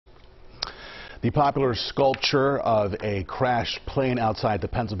The popular sculpture of a crashed plane outside the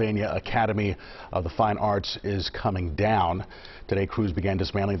Pennsylvania Academy of the Fine Arts is coming down. Today, crews began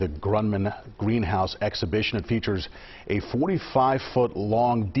dismantling the Grumman Greenhouse exhibition. It features a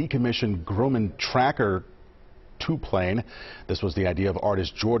 45-foot-long decommissioned Grumman Tracker 2 plane. This was the idea of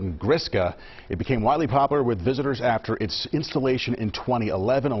artist Jordan Griska. It became widely popular with visitors after its installation in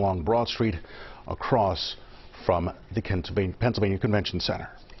 2011 along Broad Street across from the Pennsylvania Convention Center.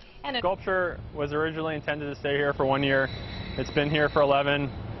 And the sculpture was originally intended to stay here for 1 year. It's been here for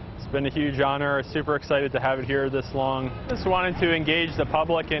 11. It's been a huge honor. Super excited to have it here this long. Just wanted to engage the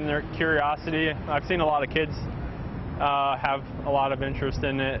public in their curiosity. I've seen a lot of kids have a lot of interest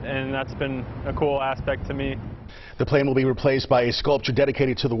in it, and that's been a cool aspect to me. The plane will be replaced by a sculpture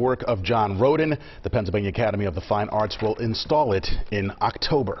dedicated to the work of John Rodin. The Pennsylvania Academy of the Fine Arts will install it in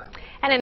October.